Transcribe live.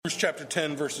Hebrews chapter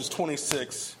 10, verses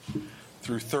 26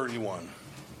 through 31.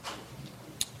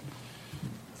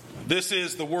 This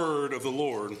is the word of the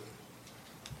Lord.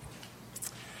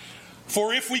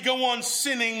 For if we go on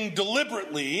sinning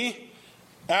deliberately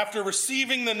after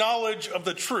receiving the knowledge of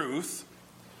the truth,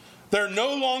 there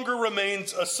no longer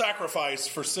remains a sacrifice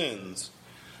for sins,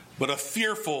 but a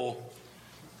fearful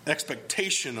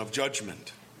expectation of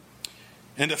judgment,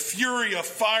 and a fury of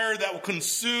fire that will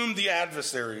consume the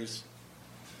adversaries.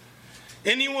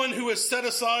 Anyone who has set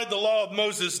aside the law of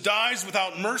Moses dies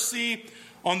without mercy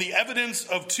on the evidence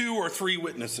of 2 or 3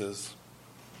 witnesses.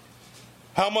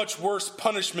 How much worse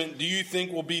punishment do you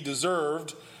think will be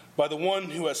deserved by the one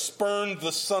who has spurned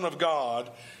the Son of God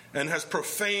and has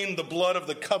profaned the blood of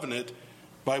the covenant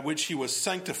by which he was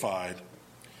sanctified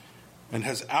and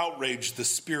has outraged the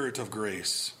Spirit of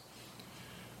grace?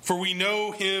 For we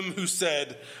know him who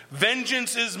said,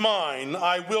 "Vengeance is mine,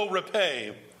 I will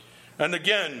repay." And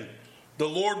again, the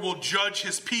Lord will judge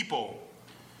his people.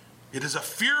 It is a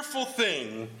fearful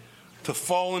thing to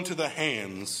fall into the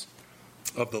hands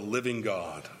of the living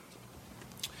God.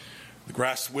 The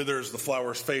grass withers, the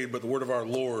flowers fade, but the word of our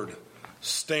Lord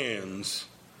stands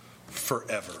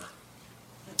forever.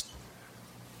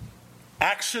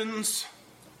 Actions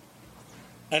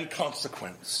and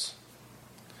consequence.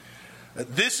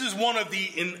 This is one of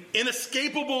the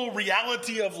inescapable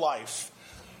reality of life.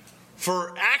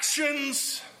 For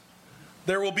actions,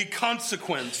 there will be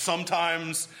consequence.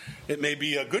 Sometimes it may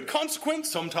be a good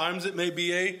consequence. Sometimes it may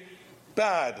be a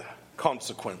bad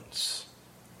consequence.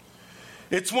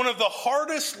 It's one of the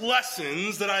hardest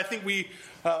lessons that I think we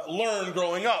learn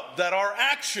growing up, that our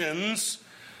actions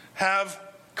have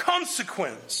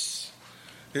consequence.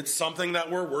 It's something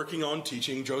that we're working on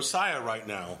teaching Josiah right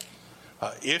now.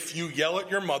 If you yell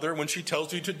at your mother when she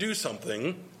tells you to do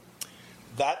something,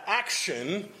 that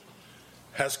action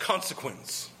has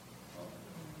consequence.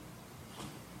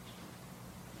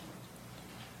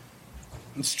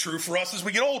 It's true for us as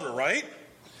we get older, right?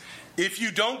 If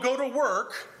you don't go to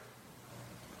work,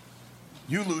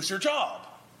 you lose your job.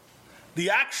 The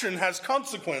action has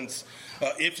consequence.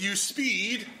 If you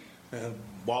speed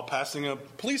while passing a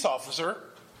police officer,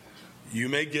 you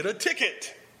may get a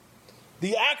ticket.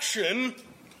 The action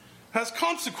has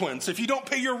consequence. If you don't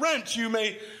pay your rent, you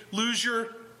may lose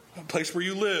your place where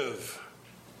you live.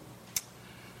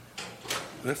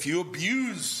 If you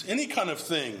abuse any kind of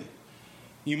thing,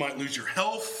 you might lose your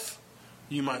health.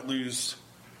 You might lose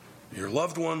your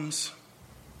loved ones.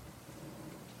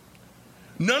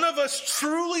 None of us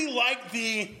truly like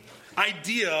the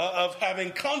idea of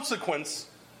having consequence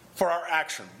for our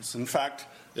actions. In fact,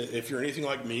 if you're anything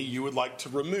like me, you would like to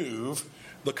remove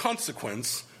the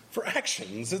consequence for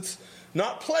actions. It's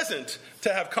not pleasant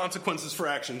to have consequences for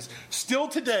actions. Still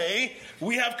today,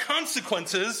 we have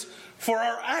consequences for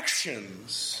our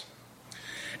actions.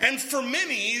 And for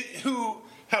many who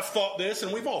have thought this,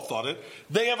 and we've all thought it,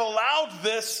 they have allowed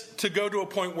this to go to a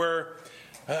point where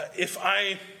if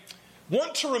I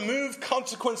want to remove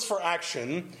consequence for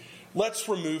action, let's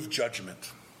remove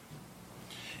judgment.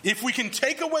 If we can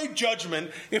take away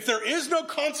judgment, if there is no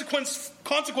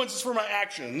consequences for my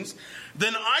actions,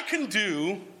 then I can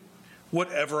do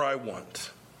whatever I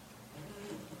want.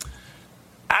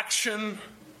 Action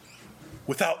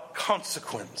without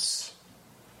consequence.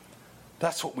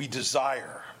 That's what we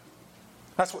desire.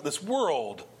 That's what this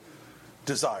world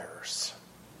desires.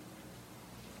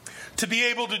 To be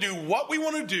able to do what we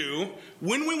want to do,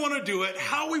 when we want to do it,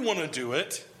 how we want to do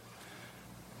it,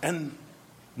 and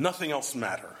nothing else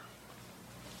matter.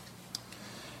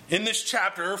 In this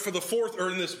chapter,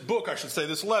 in this book, I should say,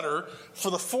 this letter, for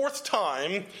the 4th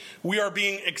time, we are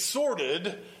being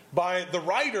exhorted by the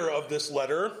writer of this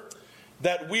letter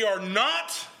that we are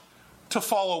not to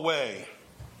fall away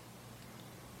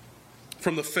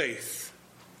from the faith.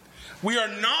 We are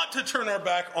not to turn our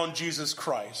back on Jesus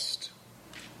Christ.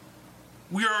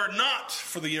 We are not,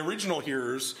 for the original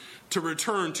hearers, to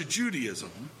return to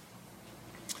Judaism.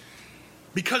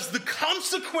 Because the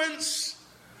consequence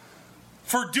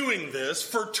for doing this,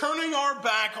 for turning our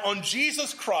back on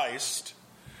Jesus Christ,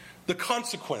 the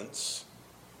consequence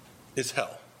is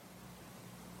hell.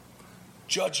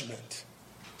 Judgment.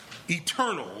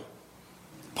 Eternal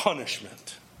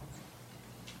punishment.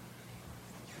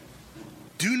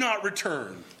 Do not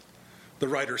return, the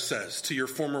writer says, to your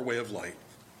former way of life.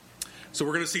 So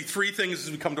we're going to see 3 things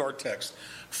as we come to our text.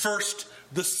 First,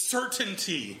 the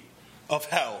certainty of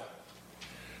hell.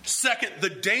 Second, the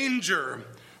danger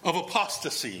of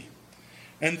apostasy.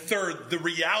 And third, the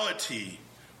reality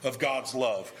of God's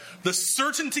love. The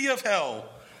certainty of hell,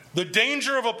 the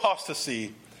danger of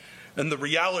apostasy, and the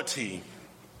reality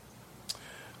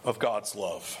of God's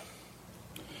love.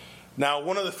 Now,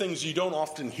 one of the things you don't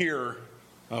often hear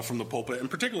from the pulpit, and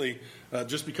particularly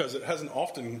just because it hasn't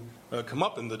often come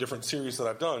up in the different series that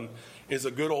I've done, is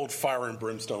a good old fire and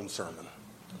brimstone sermon.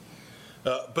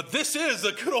 But this is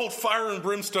a good old fire and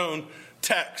brimstone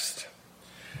text.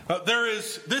 There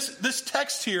is this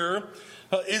text here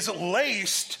is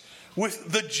laced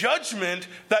with the judgment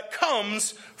that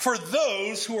comes for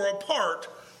those who are apart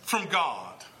from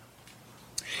God.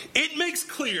 It makes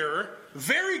clear,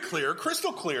 very clear,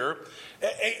 crystal clear,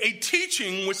 a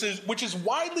teaching which is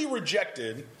widely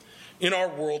rejected in our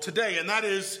world today, and that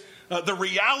is the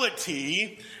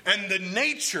reality and the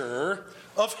nature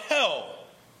of hell.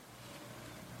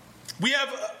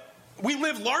 We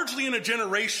live largely in a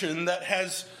generation that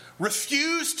has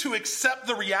refused to accept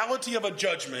the reality of a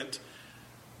judgment,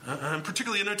 and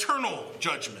particularly an eternal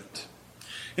judgment.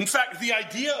 In fact, the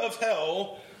idea of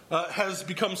hell has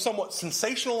become somewhat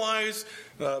sensationalized,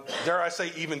 dare I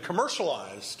say even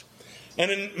commercialized.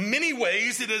 And in many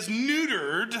ways it has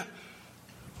neutered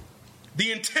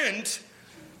the intent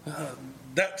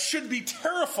that should be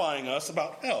terrifying us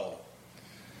about hell.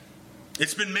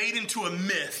 It's been made into a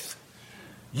myth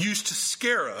used to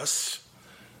scare us,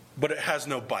 but it has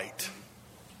no bite.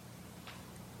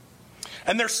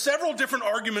 And there's several different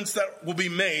arguments that will be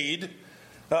made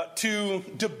to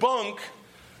debunk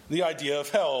the idea of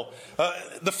hell.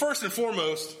 The first and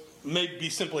foremost may be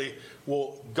simply,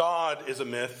 well, God is a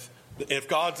myth. If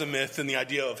God's a myth, then the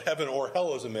idea of heaven or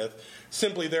hell is a myth.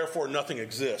 Simply, therefore, nothing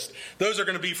exists. Those are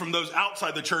going to be from those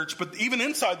outside the church, but even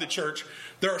inside the church,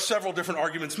 there are several different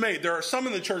arguments made. There are some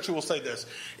in the church who will say this: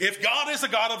 if God is a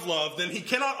God of love, then he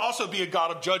cannot also be a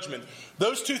God of judgment.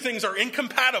 Those two things are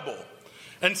incompatible.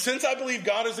 And since I believe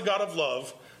God is a God of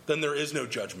love, then there is no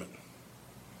judgment.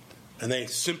 And they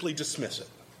simply dismiss it,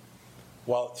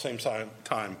 while at the same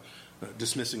time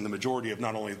dismissing the majority of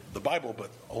not only the Bible, but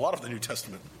a lot of the New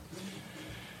Testament.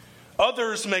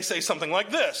 Others may say something like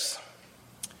this: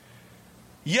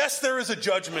 yes, there is a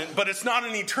judgment, but it's not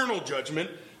an eternal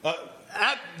judgment.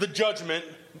 At the judgment,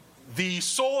 the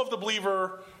soul of the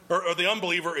believer or the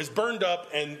unbeliever is burned up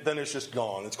and then it's just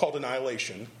gone. It's called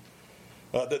annihilation.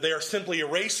 That they are simply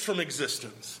erased from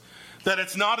existence. That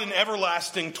it's not an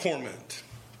everlasting torment.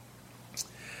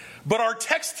 But our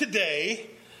text today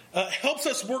helps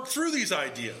us work through these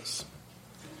ideas.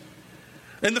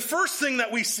 And the first thing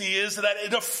that we see is that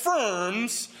it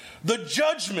affirms the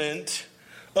judgment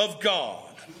of God.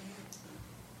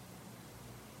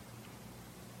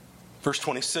 Verse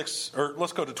 26, or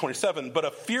let's go to 27. But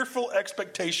a fearful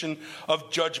expectation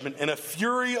of judgment and a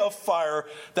fury of fire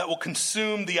that will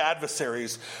consume the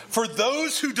adversaries. For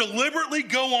those who deliberately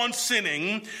go on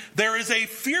sinning, there is a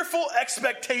fearful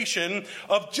expectation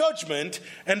of judgment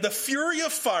and the fury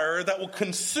of fire that will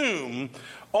consume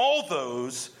all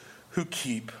those who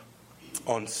keep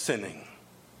on sinning.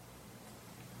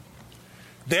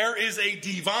 There is a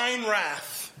divine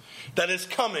wrath that is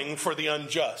coming for the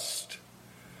unjust.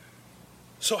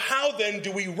 So how then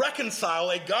do we reconcile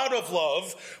a God of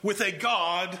love with a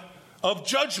God of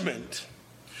judgment?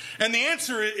 And the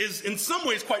answer is in some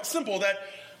ways quite simple, that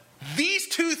these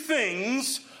two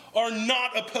things are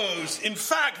not opposed. In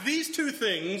fact, these two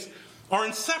things are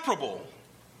inseparable.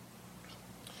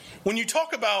 When you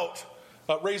talk about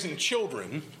raising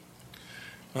children,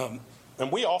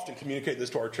 and we often communicate this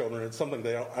to our children, it's something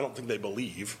I don't think they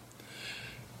believe.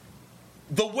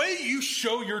 The way you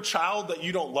show your child that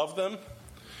you don't love them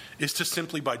is to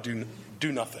simply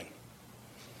do nothing.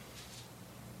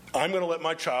 I'm going to let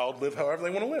my child live however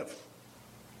they want to live.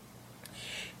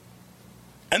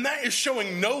 And that is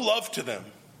showing no love to them.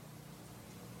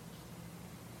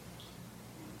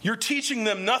 You're teaching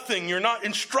them nothing. You're not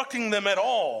instructing them at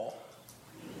all.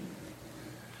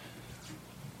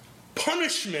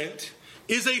 Punishment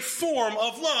is a form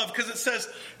of love because it says,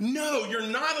 no, you're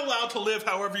not allowed to live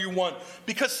however you want.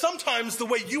 Because sometimes the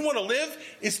way you want to live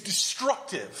is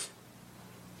destructive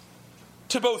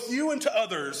to both you and to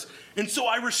others. And so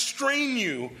I restrain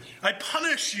you. I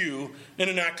punish you in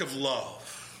an act of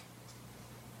love.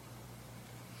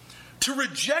 To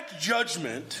reject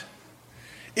judgment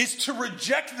is to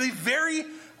reject the very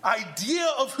idea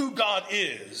of who God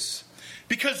is.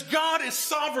 Because God is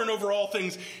sovereign over all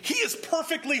things. He is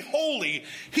perfectly holy.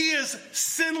 He is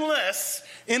sinless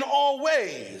in all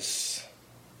ways.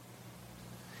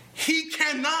 He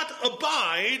cannot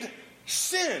abide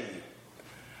sin.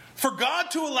 For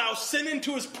God to allow sin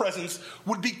into his presence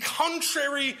would be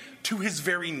contrary to his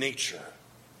very nature.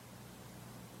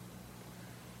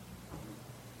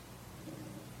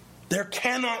 There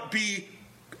cannot be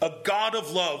a God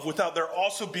of love without there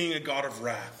also being a God of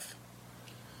wrath.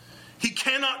 He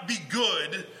cannot be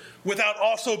good without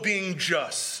also being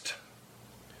just.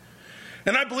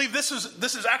 And I believe this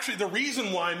is actually the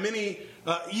reason why many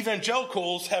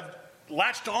evangelicals have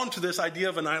latched on to this idea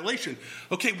of annihilation.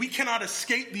 Okay, we cannot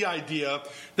escape the idea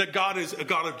that God is a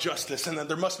God of justice and that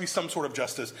there must be some sort of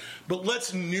justice. But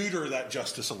let's neuter that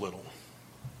justice a little.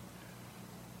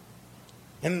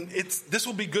 And this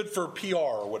will be good for PR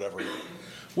or whatever.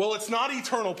 Well, it's not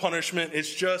eternal punishment.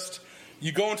 It's just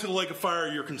you go into the lake of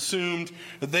fire, you're consumed.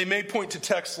 They may point to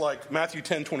texts like Matthew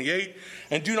 10:28,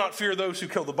 and do not fear those who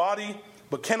kill the body,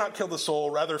 but cannot kill the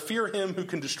soul. Rather, fear him who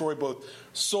can destroy both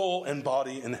soul and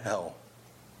body in hell.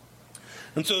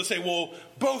 And so they say, well,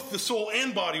 both the soul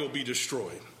and body will be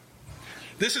destroyed.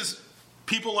 This is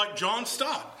people like John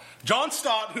Stott. John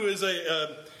Stott, who is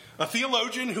a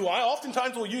theologian who I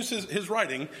oftentimes will use his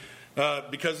writing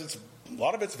because a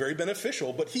lot of it's very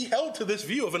beneficial, but he held to this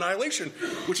view of annihilation,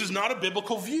 which is not a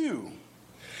biblical view.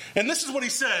 And this is what he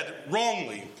said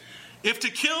wrongly. If to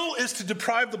kill is to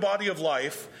deprive the body of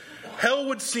life, hell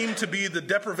would seem to be the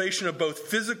deprivation of both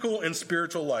physical and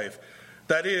spiritual life.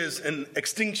 That is, an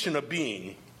extinction of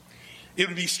being. It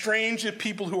would be strange if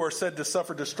people who are said to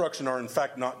suffer destruction are in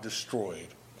fact not destroyed.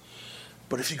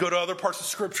 But if you go to other parts of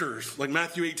scriptures, like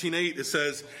Matthew 18:8, it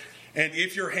says, and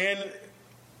if your hand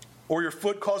or your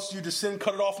foot causes you to sin,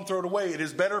 cut it off and throw it away. It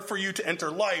is better for you to enter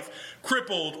life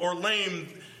crippled or lame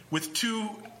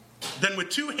than with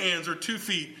 2 hands or 2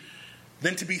 feet,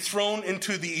 than to be thrown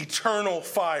into the eternal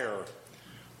fire.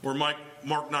 Or Mark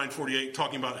 9:48,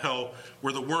 talking about hell,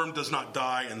 where the worm does not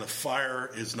die and the fire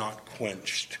is not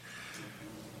quenched.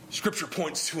 Scripture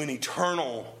points to an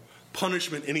eternal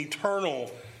punishment, an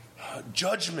eternal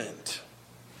judgment.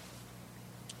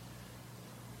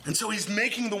 And so he's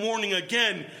making the warning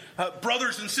again,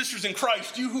 brothers and sisters in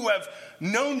Christ, you who have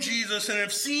known Jesus and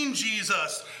have seen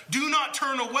Jesus, do not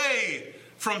turn away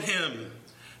from him.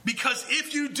 Because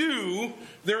if you do,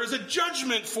 there is a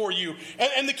judgment for you.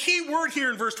 And the key word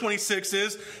here in verse 26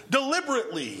 is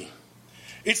deliberately.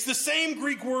 It's the same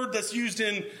Greek word that's used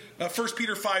in 1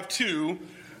 Peter 5:2,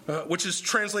 which is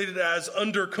translated as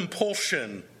under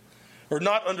compulsion, or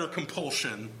not under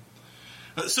compulsion.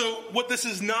 So what this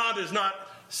is not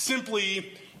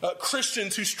simply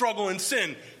Christians who struggle in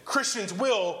sin. Christians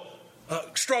will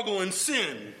struggle in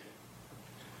sin.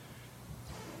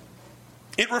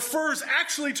 It refers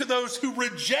actually to those who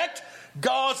reject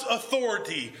God's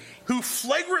authority, who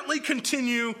flagrantly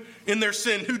continue in their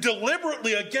sin, who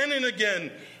deliberately again and again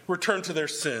return to their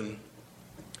sin.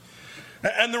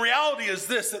 And the reality is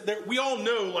this, that we all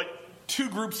know like 2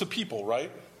 groups of people,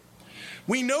 right?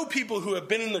 We know people who have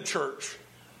been in the church,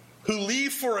 who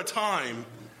leave for a time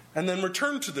and then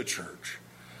return to the church.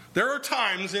 There are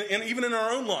times, and even in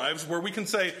our own lives, where we can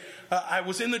say, I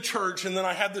was in the church and then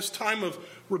I had this time of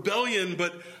rebellion,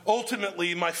 but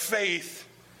ultimately my faith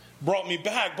brought me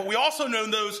back. But we also know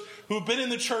those who have been in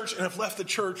the church and have left the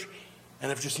church and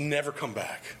have just never come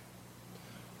back,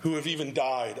 who have even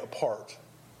died apart.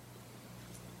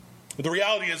 But the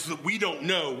reality is that we don't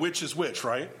know which is which,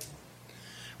 right?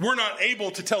 We're not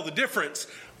able to tell the difference.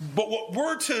 But what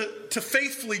we're to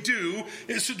faithfully do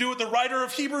is to do what the writer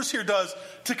of Hebrews here does,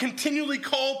 to continually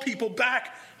call people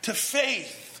back to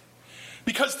faith.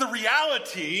 Because the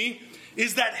reality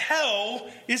is that hell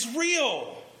is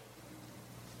real.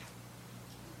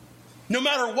 No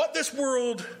matter what this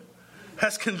world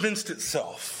has convinced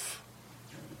itself.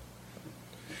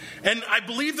 And I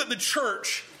believe that the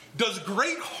church does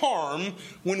great harm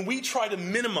when we try to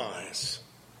minimize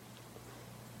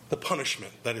the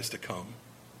punishment that is to come.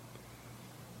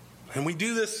 And we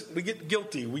do this, we get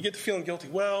guilty. We get to feeling guilty.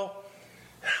 Well,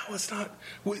 it's not.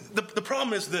 The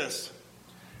problem is this.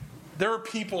 There are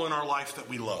people in our life that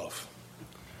we love.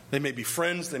 They may be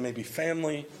friends. They may be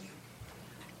family.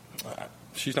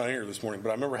 She's not here this morning, but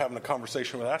I remember having a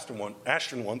conversation with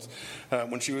Ashton once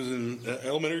when she was in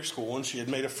elementary school, and she had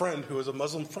made a friend who was a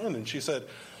Muslim friend. And she said,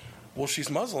 well, she's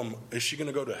Muslim. Is she going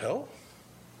to go to hell?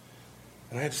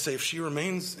 And I had to say, if she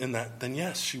remains in that, then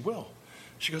yes, she will.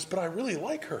 She goes, but I really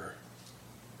like her.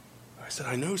 I said,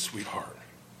 I know, sweetheart.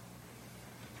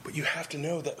 But you have to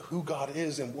know that who God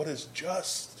is and what is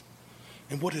just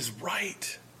and what is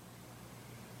right.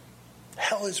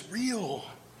 Hell is real.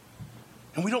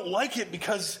 And we don't like it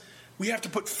because we have to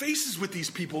put faces with these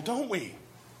people, don't we?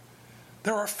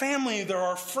 They're our family, they're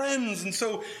our friends. And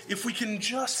so if we can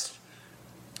just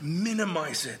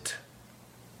minimize it.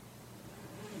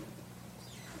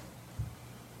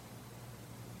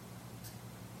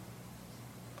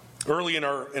 Early in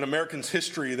Americans'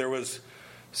 history, there was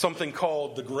something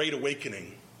called the Great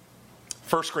Awakening,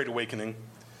 First Great Awakening.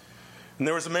 And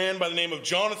there was a man by the name of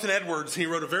Jonathan Edwards. He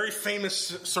wrote a very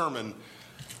famous sermon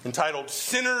entitled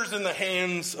Sinners in the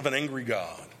Hands of an Angry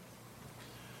God.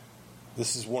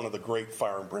 This is one of the great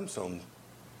fire and brimstone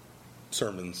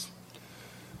sermons.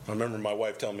 I remember my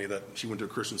wife telling me that she went to a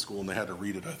Christian school and they had to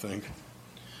read it, I think.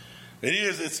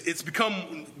 It's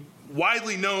become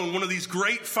widely known, one of these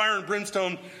great fire and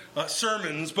brimstone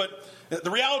sermons, but the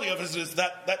reality of it is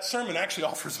that sermon actually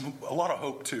offers a lot of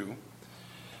hope too.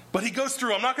 But he goes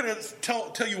through, I'm not going to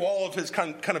tell you all of his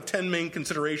kind of 10 main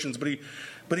considerations,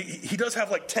 but he does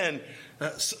have like 10.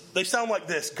 They sound like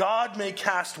this. God may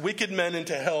cast wicked men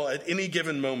into hell at any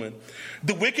given moment.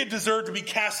 The wicked deserve to be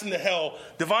cast into hell.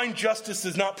 Divine justice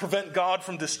does not prevent God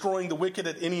from destroying the wicked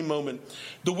at any moment.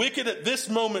 The wicked at this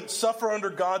moment suffer under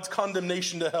God's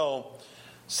condemnation to hell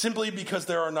simply because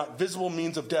there are not visible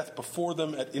means of death before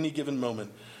them at any given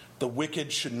moment. The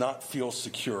wicked should not feel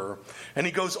secure. And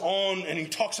he goes on and he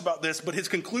talks about this, but his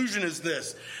conclusion is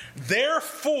this.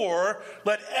 Therefore,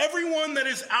 let everyone that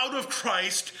is out of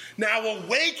Christ now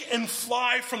awake and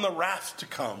fly from the wrath to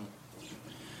come.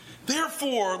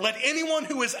 Therefore, let anyone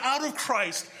who is out of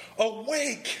Christ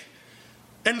awake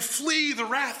and flee the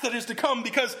wrath that is to come.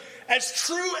 Because as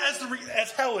true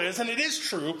as hell is, and it is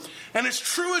true, and as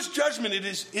true as judgment it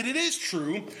is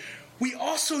true, we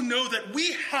also know that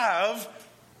we have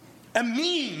a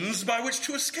means by which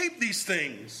to escape these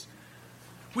things.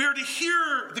 We are to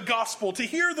hear the gospel, to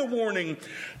hear the warning,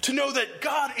 to know that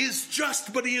God is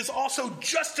just, but he is also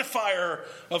justifier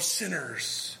of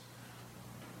sinners.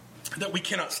 That we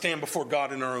cannot stand before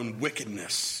God in our own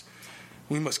wickedness.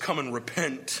 We must come and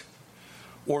repent,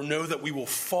 or know that we will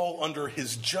fall under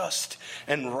his just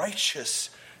and righteous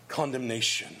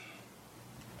condemnation.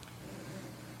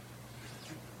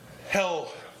 Hell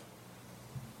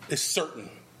is certain.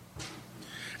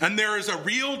 And there is a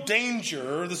real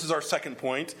danger, this is our second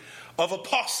point, of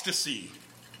apostasy.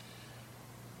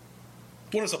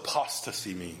 What does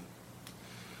apostasy mean?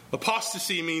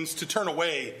 Apostasy means to turn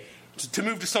away, to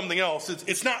move to something else.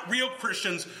 It's not real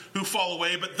Christians who fall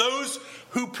away, but those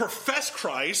who profess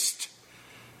Christ,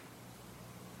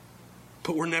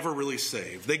 but were never really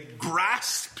saved. They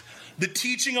grasp the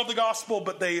teaching of the gospel,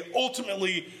 but they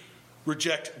ultimately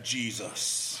reject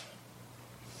Jesus.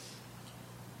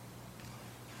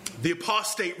 The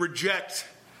apostate reject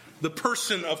the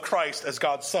person of Christ as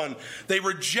God's Son. They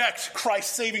reject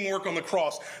Christ's saving work on the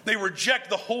cross. They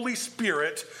reject the Holy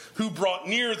Spirit who brought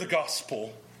near the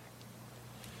gospel.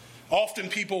 Often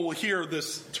people will hear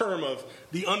this term of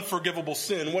the unforgivable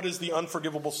sin. What is the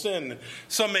unforgivable sin?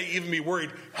 Some may even be worried,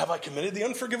 have I committed the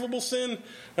unforgivable sin?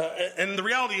 And the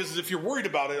reality is if you're worried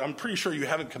about it, I'm pretty sure you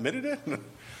haven't committed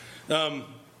it.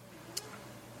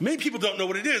 Many people don't know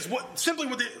what it is. What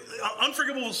the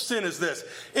unforgivable sin is this.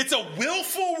 It's a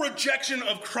willful rejection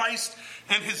of Christ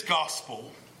and his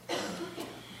gospel.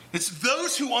 It's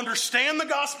those who understand the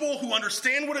gospel, who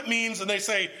understand what it means, and they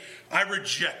say, I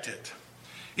reject it.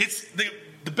 It's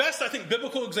the best, I think,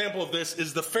 biblical example of this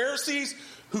is the Pharisees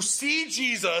who see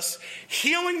Jesus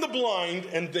healing the blind,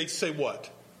 and they say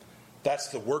what? That's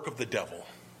the work of the devil.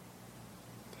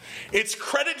 It's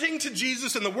crediting to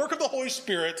Jesus and the work of the Holy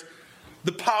Spirit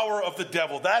the power of the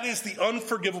devil. That is the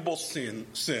unforgivable sin.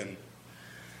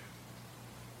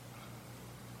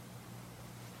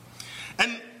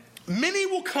 And many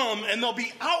will come and they'll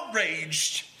be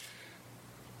outraged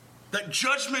that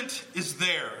judgment is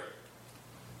there.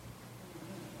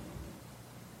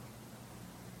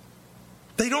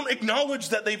 They don't acknowledge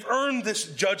that they've earned this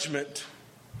judgment.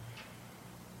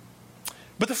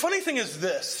 But the funny thing is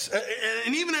this,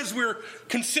 and even as we're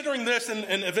considering this,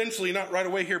 and eventually, not right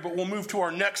away here, but we'll move to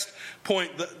our next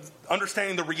point,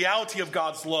 understanding the reality of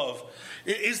God's love,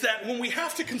 is that when we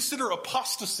have to consider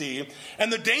apostasy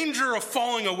and the danger of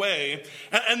falling away,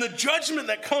 and the judgment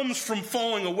that comes from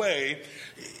falling away,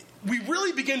 we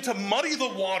really begin to muddy the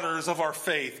waters of our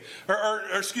faith.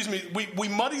 We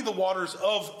muddy the waters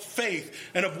of faith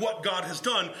and of what God has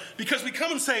done, because we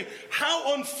come and say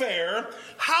how unfair,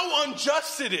 how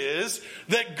unjust it is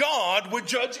that God would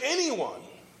judge anyone.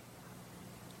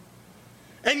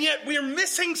 And yet we are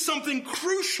missing something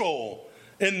crucial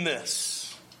in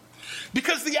this.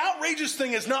 Because the outrageous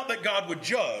thing is not that God would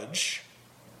judge.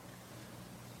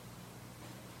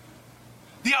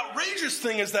 The outrageous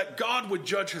thing is that God would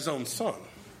judge his own Son.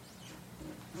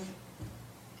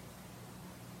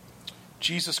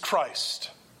 Jesus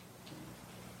Christ,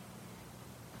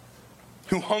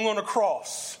 who hung on a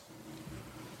cross,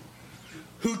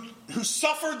 who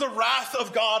suffered the wrath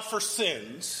of God for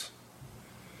sins,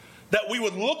 that we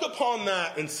would look upon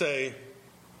that and say,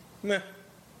 meh.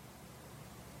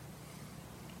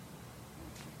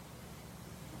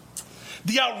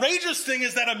 The outrageous thing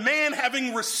is that a man,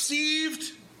 having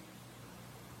received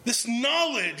this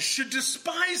knowledge, should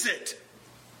despise it,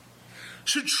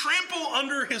 should trample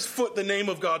under his foot the name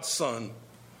of God's Son,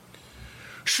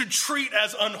 should treat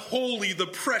as unholy the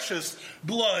precious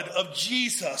blood of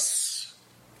Jesus.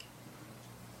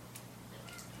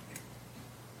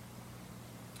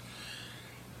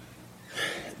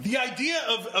 The idea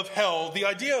of hell, the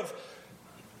idea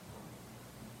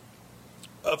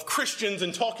of Christians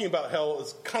and talking about hell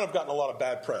has kind of gotten a lot of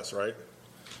bad press, right?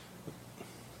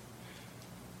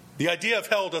 The idea of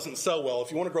hell doesn't sell well.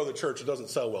 If you want to grow the church, it doesn't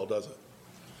sell well, does it?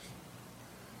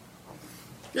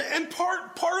 And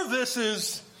part of this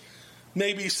is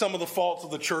maybe some of the faults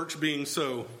of the church being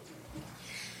so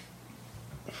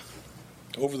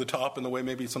over the top in the way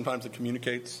maybe sometimes it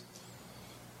communicates.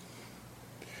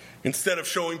 Instead of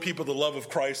showing people the love of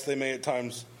Christ, they may at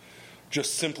times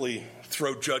just simply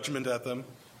throw judgment at them.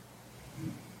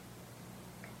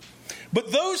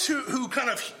 But those who kind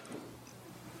of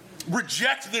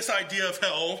reject this idea of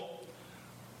hell,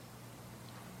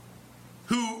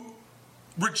 who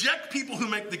reject people who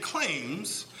make the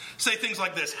claims, say things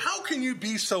like this: how can you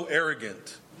be so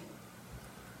arrogant?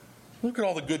 Look at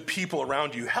all the good people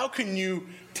around you. How can you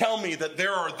tell me that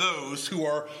there are those who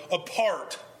are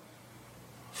apart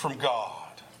from God?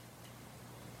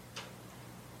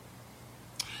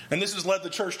 And this has led the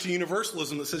church to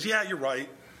universalism that says, yeah, you're right.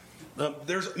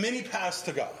 There's many paths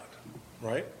to God,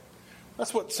 right?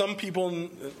 That's what some people in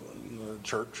the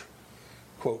church,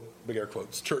 quote, big air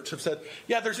quotes, church have said.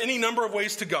 Yeah, there's any number of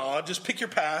ways to God. Just pick your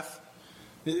path.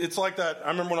 It's like that. I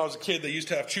remember when I was a kid, they used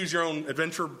to have choose your own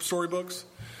adventure storybooks,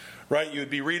 right? You would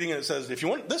be reading and it says, if you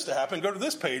want this to happen, go to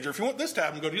this page. Or if you want this to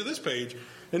happen, go to this page.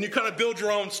 And you kind of build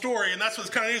your own story. And that's what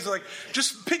it's kind of is. Like,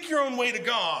 just pick your own way to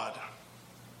God.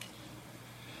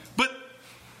 But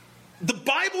the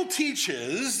Bible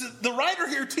teaches, the writer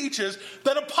here teaches,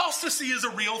 that apostasy is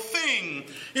a real thing.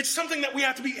 It's something that we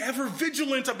have to be ever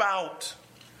vigilant about.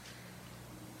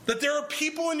 That there are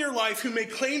people in your life who may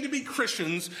claim to be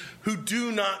Christians who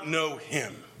do not know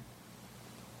Him.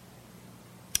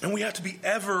 And we have to be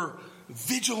ever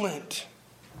vigilant.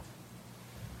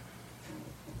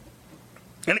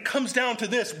 And it comes down to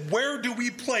this: where do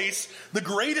we place the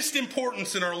greatest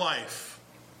importance in our life?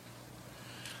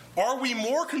 Are we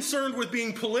more concerned with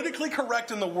being politically correct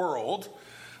in the world,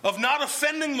 of not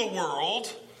offending the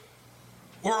world,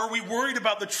 or are we worried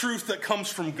about the truth that comes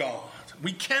from God?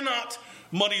 We cannot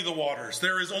muddy the waters.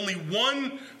 There is only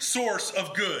one source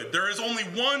of good. There is only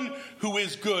one who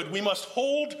is good. We must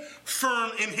hold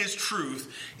firm in His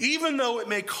truth, even though it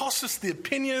may cost us the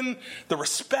opinion, the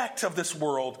respect of this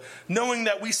world, knowing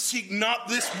that we seek not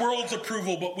this world's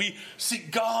approval, but we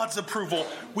seek God's approval.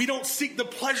 We don't seek the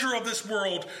pleasure of this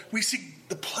world. We seek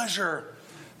the pleasure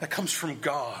that comes from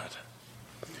God.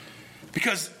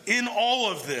 Because in all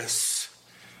of this,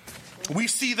 we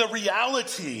see the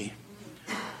reality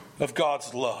of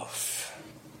God's love.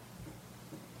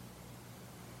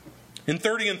 In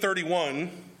 30 and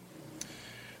 31,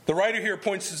 the writer here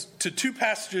points to two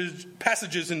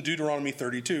passages in Deuteronomy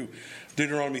 32.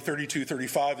 Deuteronomy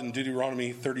 32:35 and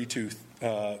Deuteronomy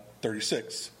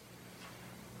 32:36.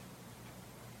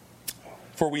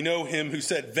 For we know Him who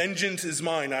said, "Vengeance is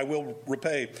mine, I will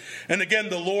repay." And again,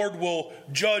 the Lord will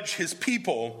judge His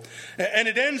people. And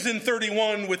it ends in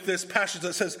 31 with this passage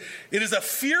that says, "It is a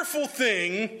fearful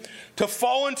thing to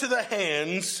fall into the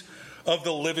hands of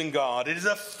the living God." It is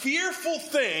a fearful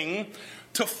thing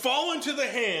to fall into the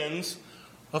hands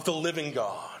of the living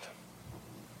God.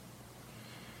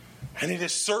 And it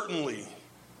is certainly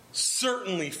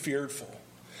fearful,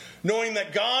 knowing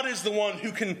that God is the one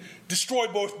who can destroy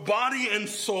both body and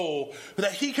soul, but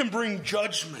that He can bring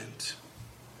judgment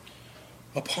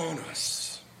upon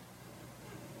us.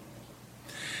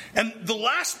 And the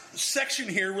last section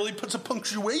here really puts a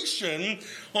punctuation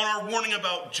on our warning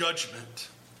about judgment.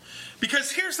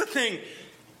 Because here's the thing: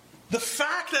 the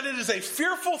fact that it is a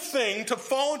fearful thing to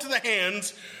fall into the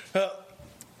hands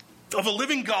of a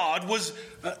living God was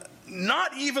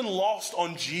not even lost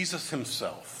on Jesus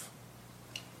Himself.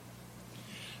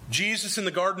 Jesus in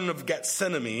the Garden of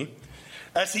Gethsemane,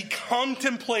 as He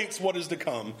contemplates what is to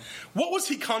come. What was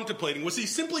He contemplating? Was He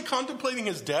simply contemplating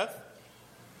His death?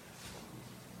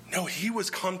 No, He was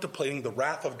contemplating the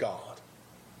wrath of God,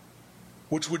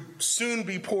 which would soon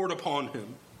be poured upon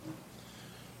Him.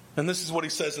 And this is what He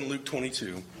says in Luke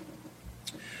 22.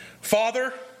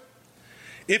 "Father,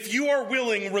 if you are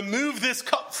willing, remove this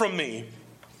cup from me.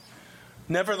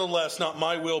 Nevertheless, not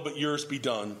my will, but yours be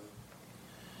done."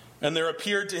 And there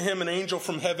appeared to Him an angel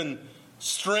from heaven,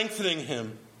 strengthening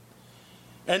Him.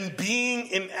 And being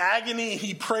in agony,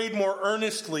 he prayed more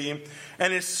earnestly,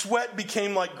 and his sweat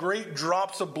became like great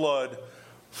drops of blood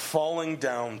falling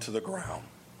down to the ground.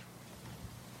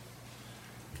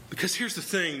 Because here's the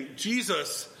thing,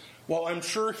 Jesus, while I'm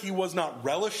sure he was not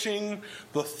relishing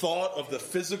the thought of the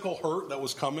physical hurt that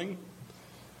was coming,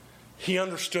 he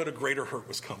understood a greater hurt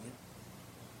was coming.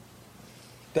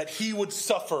 That he would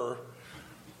suffer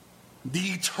the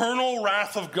eternal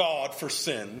wrath of God for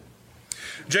sin.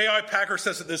 J.I. Packer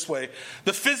says it this way: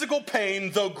 the physical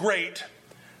pain, though great,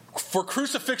 for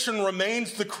crucifixion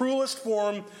remains the cruelest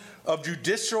form of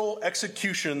judicial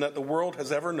execution that the world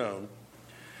has ever known,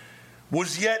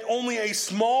 was yet only a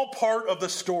small part of the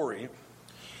story.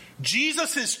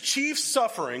 Jesus' chief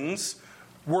sufferings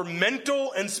were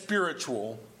mental and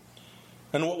spiritual,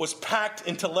 and what was packed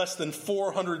into less than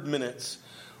 400 minutes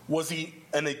was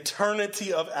an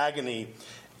eternity of agony.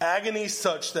 Agony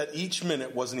such that each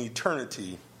minute was an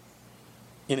eternity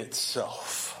in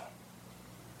itself.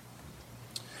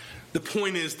 The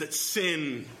point is that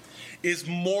sin is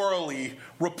morally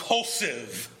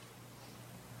repulsive.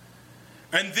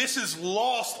 And this is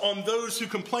lost on those who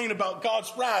complain about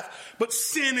God's wrath. But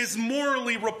sin is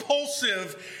morally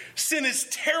repulsive. Sin is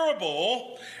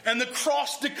terrible, and the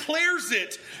cross declares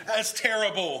it as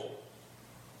terrible.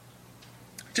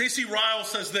 J.C. Ryle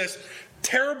says this: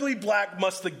 terribly black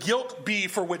must the guilt be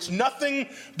for which nothing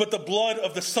but the blood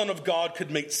of the Son of God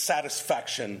could make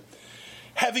satisfaction.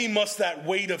 Heavy must that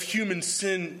weight of human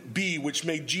sin be which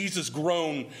made Jesus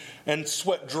groan and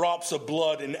sweat drops of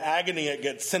blood in agony at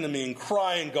Gethsemane and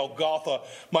cry in Golgotha,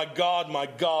 my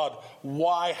God,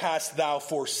 why hast thou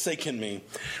forsaken me?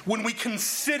 When we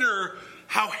consider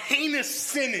how heinous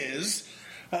sin is,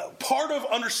 part of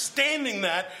understanding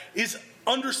that is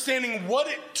understanding what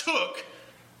it took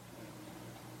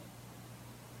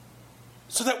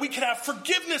so that we could have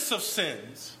forgiveness of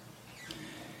sins.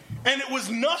 And it was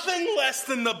nothing less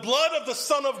than the blood of the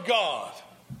Son of God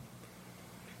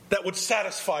that would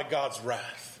satisfy God's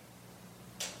wrath.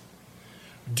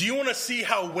 Do you want to see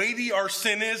how weighty our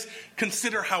sin is?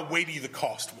 Consider how weighty the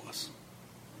cost was.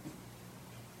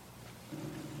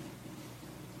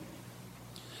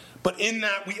 But in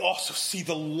that we also see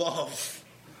the love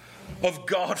of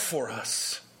God for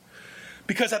us.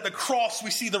 Because at the cross we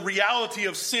see the reality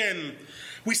of sin.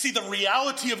 We see the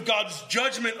reality of God's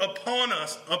judgment upon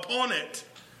it.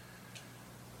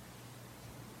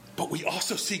 But we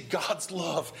also see God's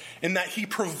love in that he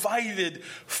provided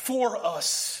for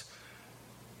us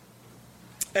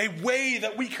a way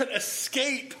that we could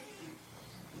escape,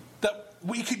 that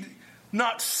we could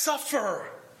not suffer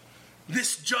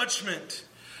this judgment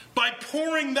by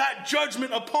pouring that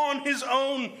judgment upon his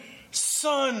own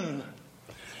Son.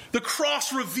 The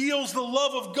cross reveals the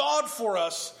love of God for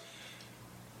us.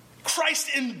 Christ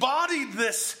embodied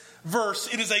this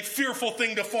verse. It is a fearful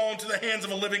thing to fall into the hands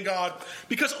of a living God.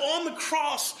 Because on the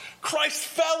cross, Christ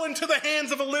fell into the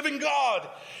hands of a living God.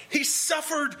 He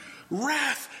suffered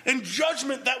wrath and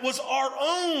judgment that was our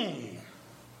own.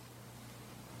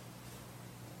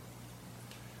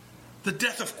 The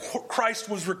death of Christ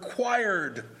was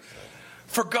required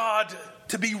for God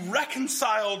to be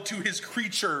reconciled to his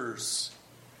creatures.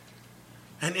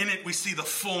 And in it we see the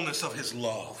fullness of his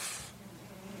love.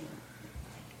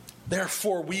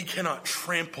 Therefore, we cannot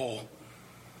trample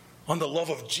on the love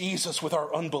of Jesus with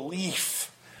our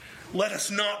unbelief. Let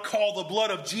us not call the blood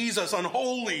of Jesus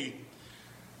unholy.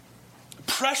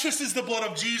 Precious is the blood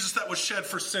of Jesus that was shed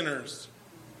for sinners.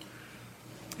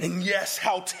 And yes,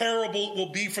 how terrible it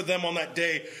will be for them on that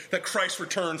day that Christ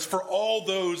returns, for all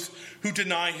those who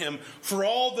deny him, for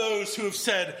all those who have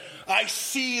said, I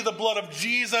see the blood of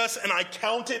Jesus and I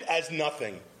count it as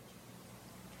nothing.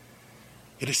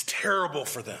 It is terrible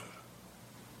for them.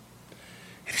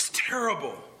 It is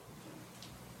terrible.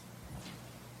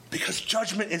 Because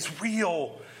judgment is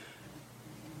real.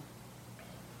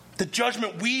 The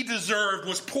judgment we deserved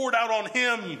was poured out on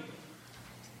him.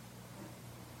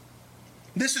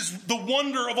 This is the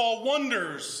wonder of all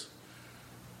wonders.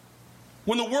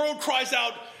 When the world cries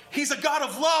out, he's a God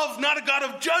of love, not a God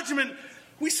of judgment,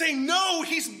 we say, no,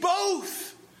 he's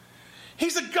both.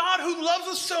 He's a God who loves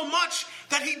us so much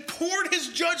that he poured his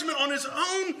judgment on his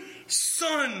own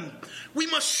Son. We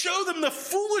must show them the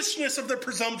foolishness of their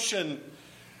presumption.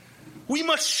 We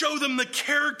must show them the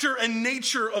character and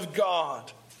nature of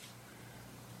God.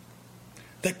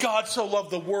 That God so loved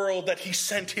the world that he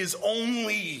sent his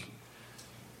only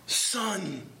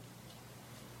Son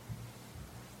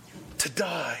to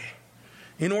die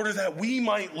in order that we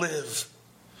might live.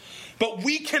 But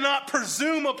we cannot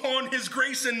presume upon his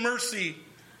grace and mercy.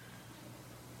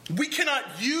 We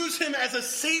cannot use him as a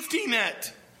safety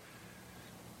net.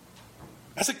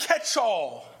 as a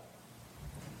catch-all.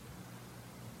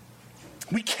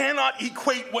 We cannot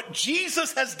equate what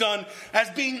Jesus has done as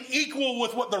being equal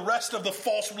with what the rest of the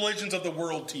false religions of the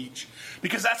world teach.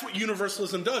 Because that's what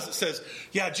universalism does. It says,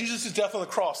 yeah, Jesus' death on the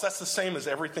cross, that's the same as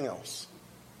everything else.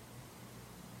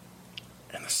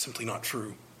 And that's simply not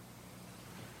true.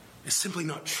 It's simply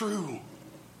not true.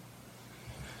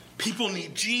 People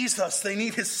need Jesus. They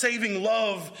need his saving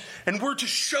love. And we're to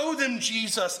show them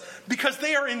Jesus because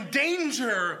they are in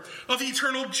danger of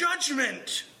eternal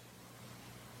judgment.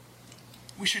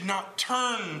 We should not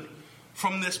turn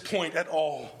from this point at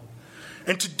all.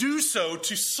 And to do so,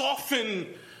 to soften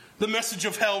the message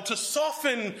of hell, to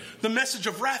soften the message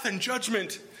of wrath and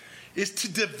judgment, is to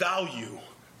devalue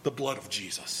the blood of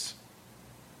Jesus.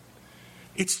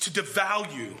 It's to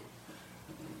devalue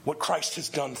what Christ has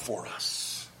done for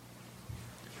us.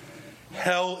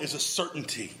 Hell is a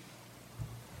certainty.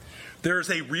 There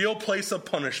is a real place of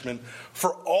punishment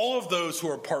for all of those who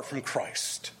are apart from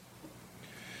Christ.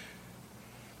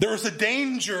 There is a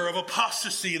danger of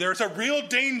apostasy. There is a real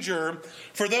danger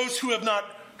for those who have not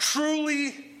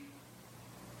truly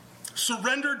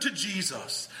surrendered to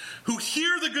Jesus, who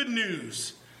hear the good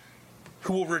news,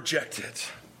 who will reject it.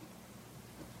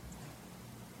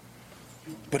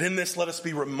 But in this, let us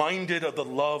be reminded of the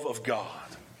love of God,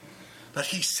 that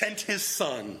he sent his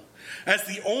Son as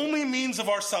the only means of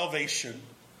our salvation,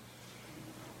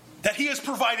 that he has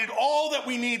provided all that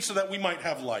we need so that we might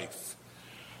have life.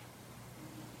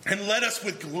 And let us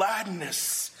with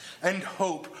gladness and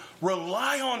hope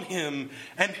rely on him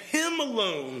and him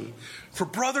alone. For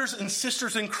brothers and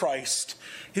sisters in Christ,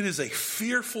 it is a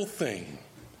fearful thing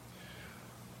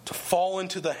to fall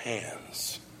into the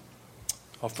hands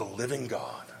of the living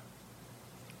God.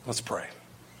 Let's pray.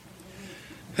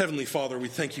 Heavenly Father, we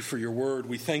thank you for your word.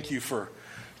 We thank you for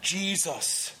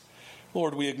Jesus.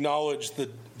 Lord, we acknowledge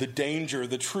the danger,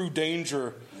 the true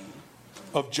danger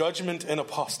of judgment and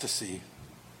apostasy.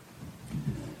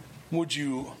 Would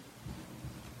you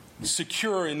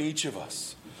secure in each of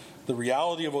us the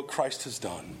reality of what Christ has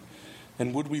done?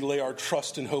 And would we lay our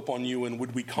trust and hope on you, and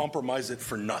would we compromise it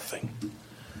for nothing?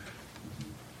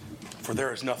 For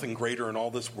there is nothing greater in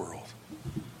all this world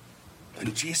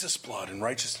than Jesus' blood and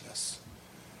righteousness.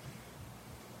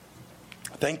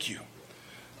 Thank you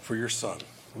for your Son.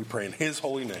 We pray in his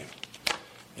holy name.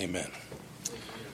 Amen.